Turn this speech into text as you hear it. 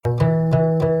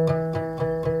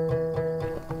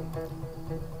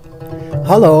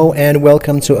Hello and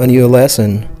welcome to a new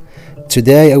lesson.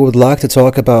 Today I would like to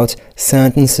talk about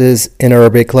sentences in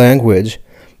Arabic language.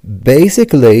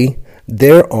 Basically,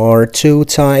 there are two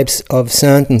types of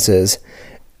sentences.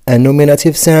 A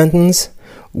nominative sentence,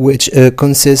 which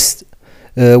consists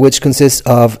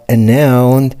of a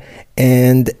noun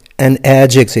and an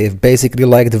adjective, basically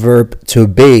like the verb to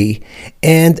be,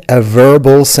 and a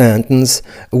verbal sentence,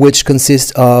 which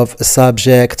consists of a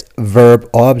subject, verb,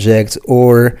 object,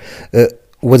 or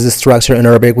what's the structure in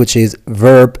Arabic, which is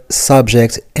verb,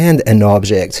 subject, and an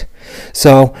object.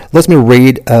 So let me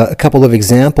read a couple of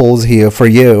examples here for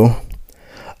you.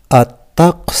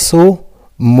 الطقس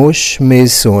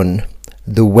مشمس.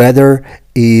 The weather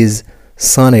is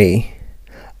sunny.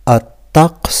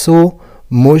 الطقس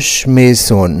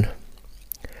مشمس.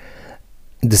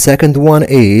 The second one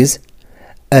is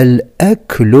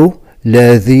الأكل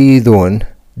لذيذ.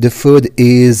 The food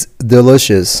is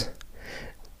delicious.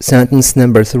 Sentence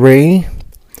number 3.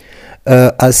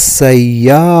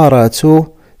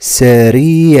 السيارة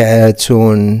سريعة.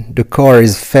 The car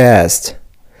is fast.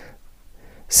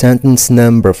 Sentence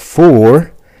number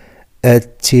 4.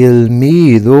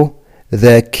 التلميذ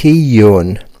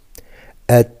ذكي.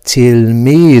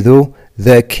 التلميذ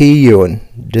ذكي.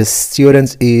 The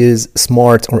student is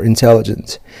smart or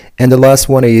intelligent. And the last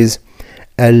one is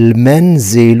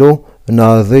المنزل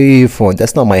نظيف.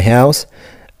 That's not my house.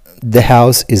 The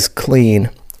house is clean.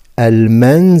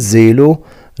 المنزل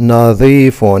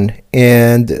نظيف.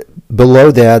 And below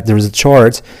that there is a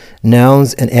chart,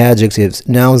 nouns and adjectives.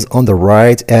 Nouns on the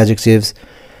right, adjectives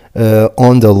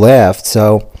on the left.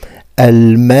 So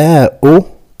الماء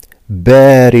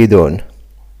بارد.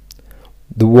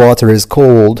 The water is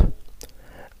cold.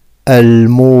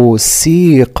 الموسيقى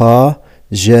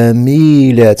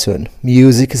جميلة.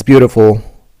 Music is beautiful.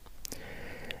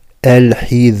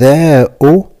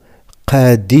 الحذاء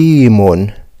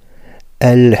قديم.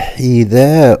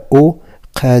 الحذاء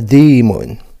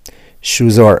قديم.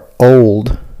 Shoes are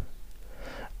old.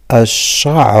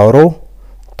 الشعر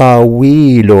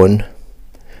طويل.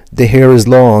 The hair is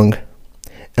long.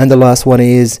 And the last one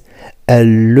is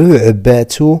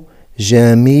اللعبة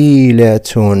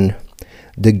جميلة.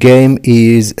 The game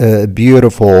is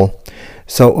beautiful.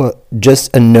 So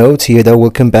just a note here that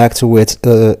we'll come back to it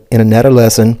in another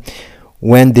lesson.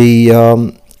 When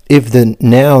if the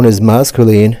noun is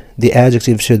masculine, the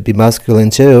adjective should be masculine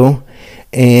too.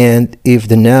 And if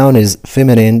the noun is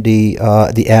feminine, the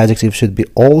adjective should be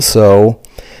also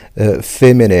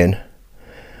feminine.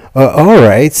 All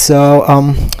right.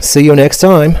 So see you next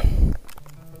time.